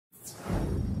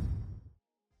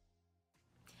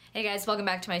Hey guys, welcome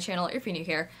back to my channel if you're new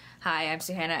here. Hi, I'm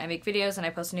Suhana. I make videos and I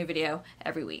post a new video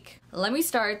every week. Let me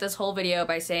start this whole video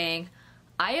by saying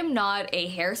I am not a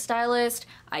hairstylist.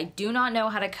 I do not know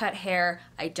how to cut hair.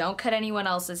 I don't cut anyone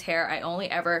else's hair. I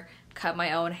only ever cut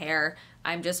my own hair.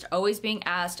 I'm just always being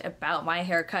asked about my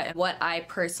haircut and what I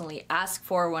personally ask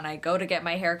for when I go to get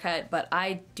my haircut, but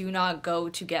I do not go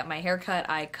to get my haircut.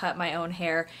 I cut my own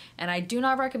hair and I do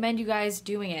not recommend you guys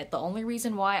doing it. The only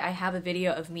reason why I have a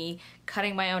video of me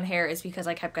cutting my own hair is because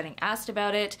I kept getting asked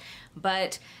about it,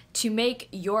 but to make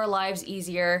your lives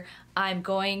easier, I'm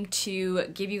going to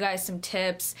give you guys some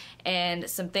tips and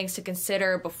some things to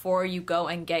consider before you go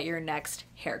and get your next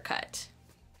haircut.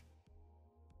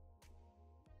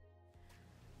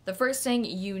 The first thing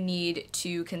you need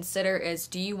to consider is,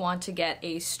 do you want to get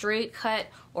a straight cut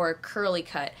or a curly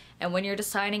cut? And when you're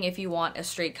deciding if you want a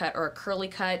straight cut or a curly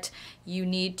cut, you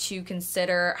need to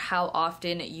consider how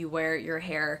often you wear your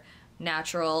hair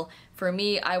natural. For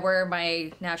me, I wear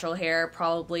my natural hair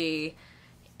probably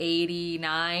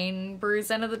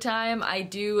 89% of the time. I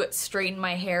do straighten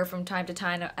my hair from time to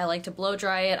time. I like to blow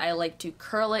dry it. I like to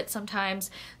curl it sometimes.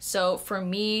 So for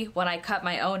me, when I cut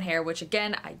my own hair, which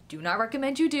again, I do not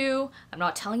recommend you do. I'm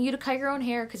not telling you to cut your own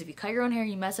hair, because if you cut your own hair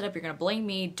and you mess it up, you're gonna blame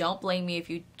me. Don't blame me if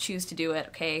you choose to do it,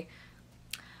 okay?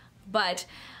 But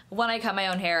when I cut my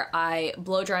own hair, I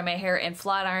blow dry my hair and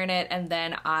flat iron it, and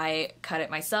then I cut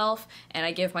it myself, and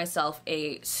I give myself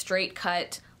a straight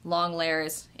cut, long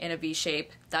layers in a V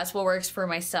shape. That's what works for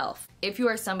myself. If you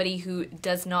are somebody who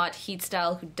does not heat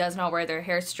style, who does not wear their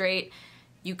hair straight,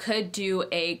 you could do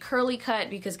a curly cut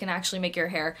because it can actually make your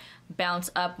hair bounce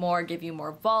up more, give you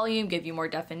more volume, give you more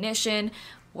definition.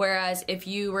 Whereas if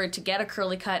you were to get a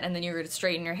curly cut and then you were to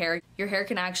straighten your hair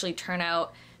can actually turn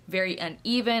out very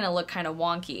uneven and look kind of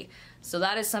wonky. So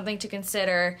that is something to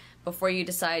consider before you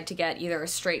decide to get either a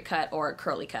straight cut or a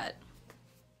curly cut.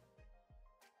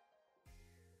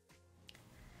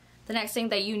 The next thing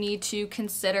that you need to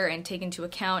consider and take into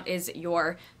account is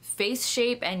your face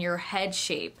shape and your head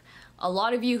shape. A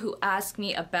lot of you who ask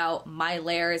me about my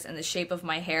layers and the shape of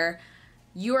my hair,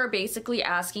 you are basically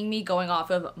asking me going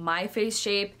off of my face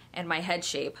shape and my head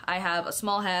shape. I have a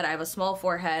small head, I have a small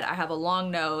forehead, I have a long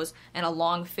nose and a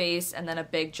long face and then a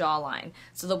big jawline.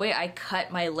 So the way I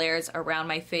cut my layers around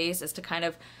my face is to kind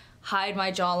of hide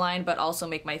my jawline but also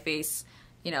make my face,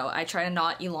 you know, I try to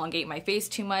not elongate my face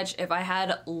too much. If I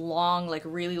had long, like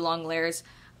really long layers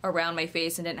around my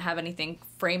face and didn't have anything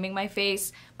framing my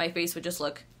face would just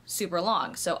look super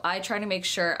long. So I try to make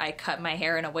sure I cut my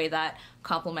hair in a way that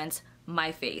complements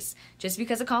my face. Just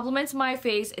because it complements my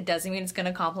face, it doesn't mean it's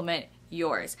gonna complement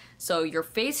yours. So your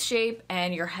face shape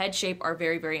and your head shape are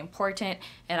very, very important.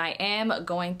 And I am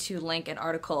going to link an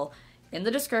article in the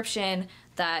description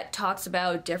that talks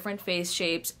about different face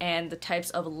shapes and the types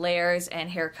of layers and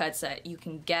haircuts that you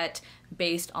can get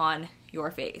based on your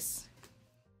face.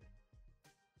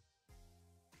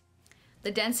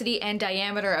 The density and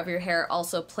diameter of your hair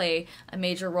also play a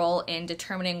major role in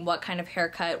determining what kind of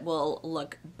haircut will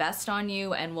look best on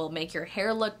you and will make your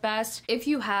hair look best. If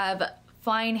you have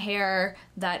fine hair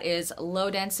that is low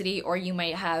density, or you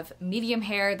might have medium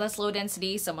hair that's low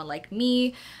density, someone like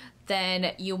me,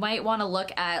 then you might want to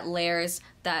look at layers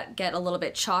that get a little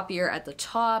bit choppier at the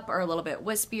top or a little bit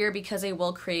wispier, because they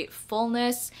will create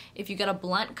fullness. If you get a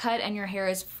blunt cut and your hair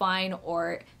is fine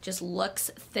or just looks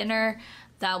thinner,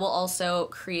 that will also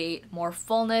create more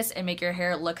fullness and make your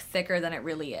hair look thicker than it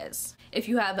really is. If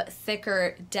you have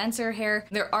thicker, denser hair,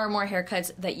 there are more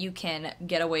haircuts that you can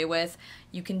get away with.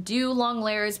 You can do long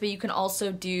layers, but you can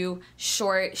also do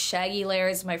short, shaggy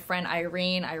layers. My friend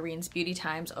Irene's Beauty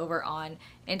Times over on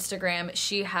Instagram,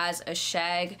 she has a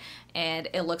shag and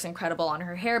it looks incredible on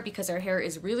her hair because her hair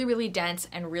is really, really dense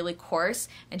and really coarse,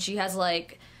 and she has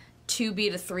like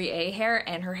 2B to 3A hair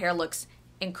and her hair looks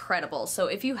incredible. So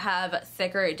if you have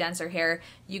thicker, denser hair,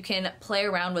 you can play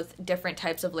around with different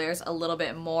types of layers a little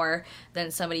bit more than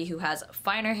somebody who has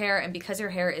finer hair. And because your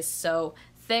hair is so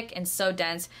thick and so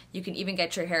dense, you can even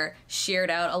get your hair sheared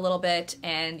out a little bit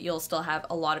and you'll still have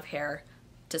a lot of hair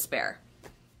to spare.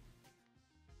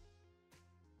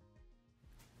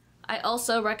 I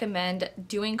also recommend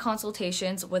doing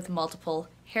consultations with multiple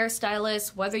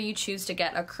hairstylists, whether you choose to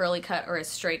get a curly cut or a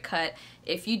straight cut.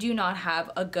 If you do not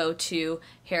have a go-to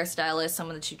hairstylist,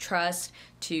 someone that you trust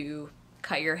to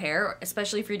cut your hair,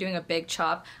 especially if you're doing a big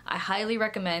chop, I highly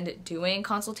recommend doing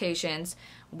consultations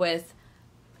with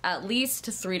at least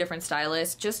 3 different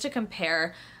stylists just to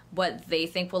compare what they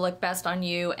think will look best on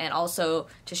you and also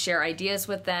to share ideas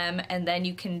with them, and then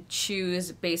you can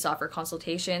choose based off your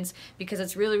consultations, because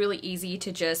it's really, really easy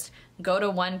to just go to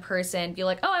one person, be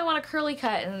like, oh, I want a curly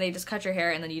cut, and then they just cut your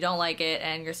hair and then you don't like it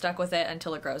and you're stuck with it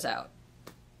until it grows out.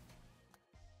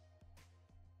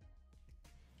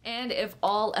 And if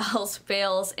all else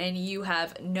fails and you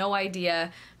have no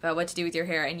idea about what to do with your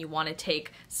hair and you want to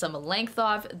take some length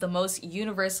off, the most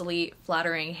universally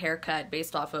flattering haircut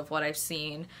based off of what I've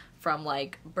seen from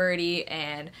like Birdie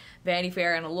and Vanity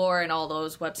Fair and Allure and all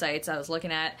those websites I was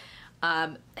looking at,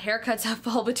 haircuts that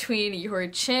fall between your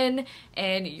chin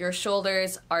and your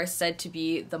shoulders are said to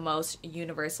be the most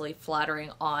universally flattering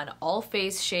on all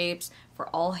face shapes, for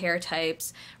all hair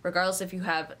types. Regardless if you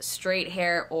have straight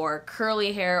hair or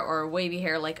curly hair or wavy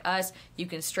hair like us, you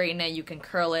can straighten it, you can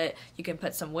curl it, you can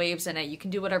put some waves in it, you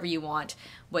can do whatever you want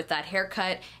with that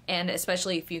haircut. And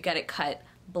especially if you get it cut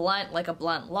blunt, like a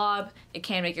blunt lob, it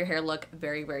can make your hair look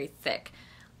very, very thick.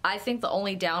 I think the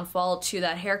only downfall to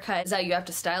that haircut is that you have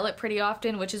to style it pretty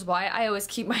often, which is why I always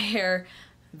keep my hair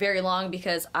very long,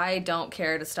 because I don't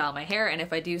care to style my hair, and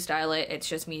if I do style it, it's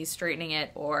just me straightening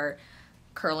it or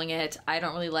curling it. I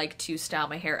don't really like to style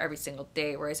my hair every single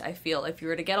day, whereas I feel if you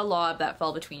were to get a lob that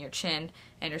fell between your chin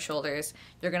and your shoulders,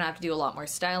 you're gonna have to do a lot more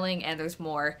styling and there's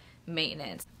more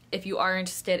maintenance. If you are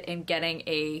interested in getting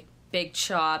a big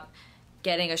chop,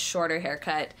 getting a shorter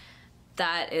haircut,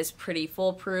 that is pretty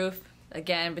foolproof.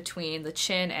 Again, between the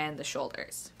chin and the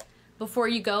shoulders. Before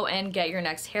you go and get your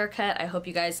next haircut, I hope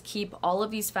you guys keep all of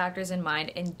these factors in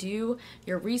mind and do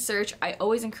your research. I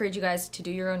always encourage you guys to do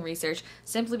your own research,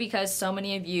 simply because so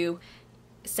many of you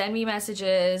send me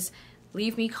messages,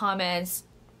 leave me comments,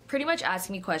 pretty much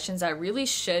asking me questions that really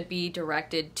should be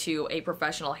directed to a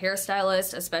professional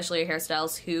hairstylist, especially a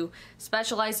hairstylist who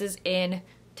specializes in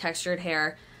textured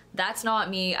hair. That's not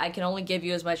me. I can only give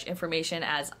you as much information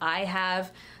as I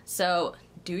have. So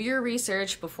do your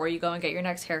research before you go and get your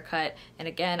next haircut. And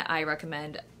again, I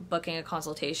recommend booking a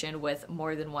consultation with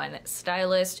more than one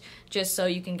stylist, just so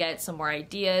you can get some more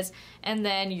ideas, and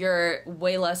then you're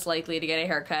way less likely to get a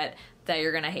haircut that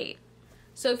you're gonna hate.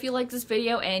 So if you liked this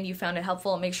video and you found it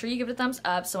helpful, make sure you give it a thumbs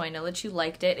up so I know that you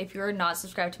liked it. If you're not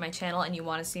subscribed to my channel and you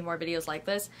want to see more videos like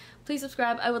this, please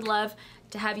subscribe. I would love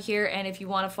to have you here. And if you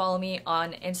want to follow me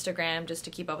on Instagram just to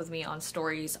keep up with me on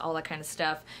stories, all that kind of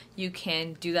stuff, you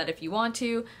can do that if you want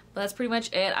to. But that's pretty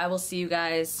much it. I will see you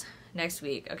guys next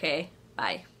week. Okay,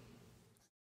 bye.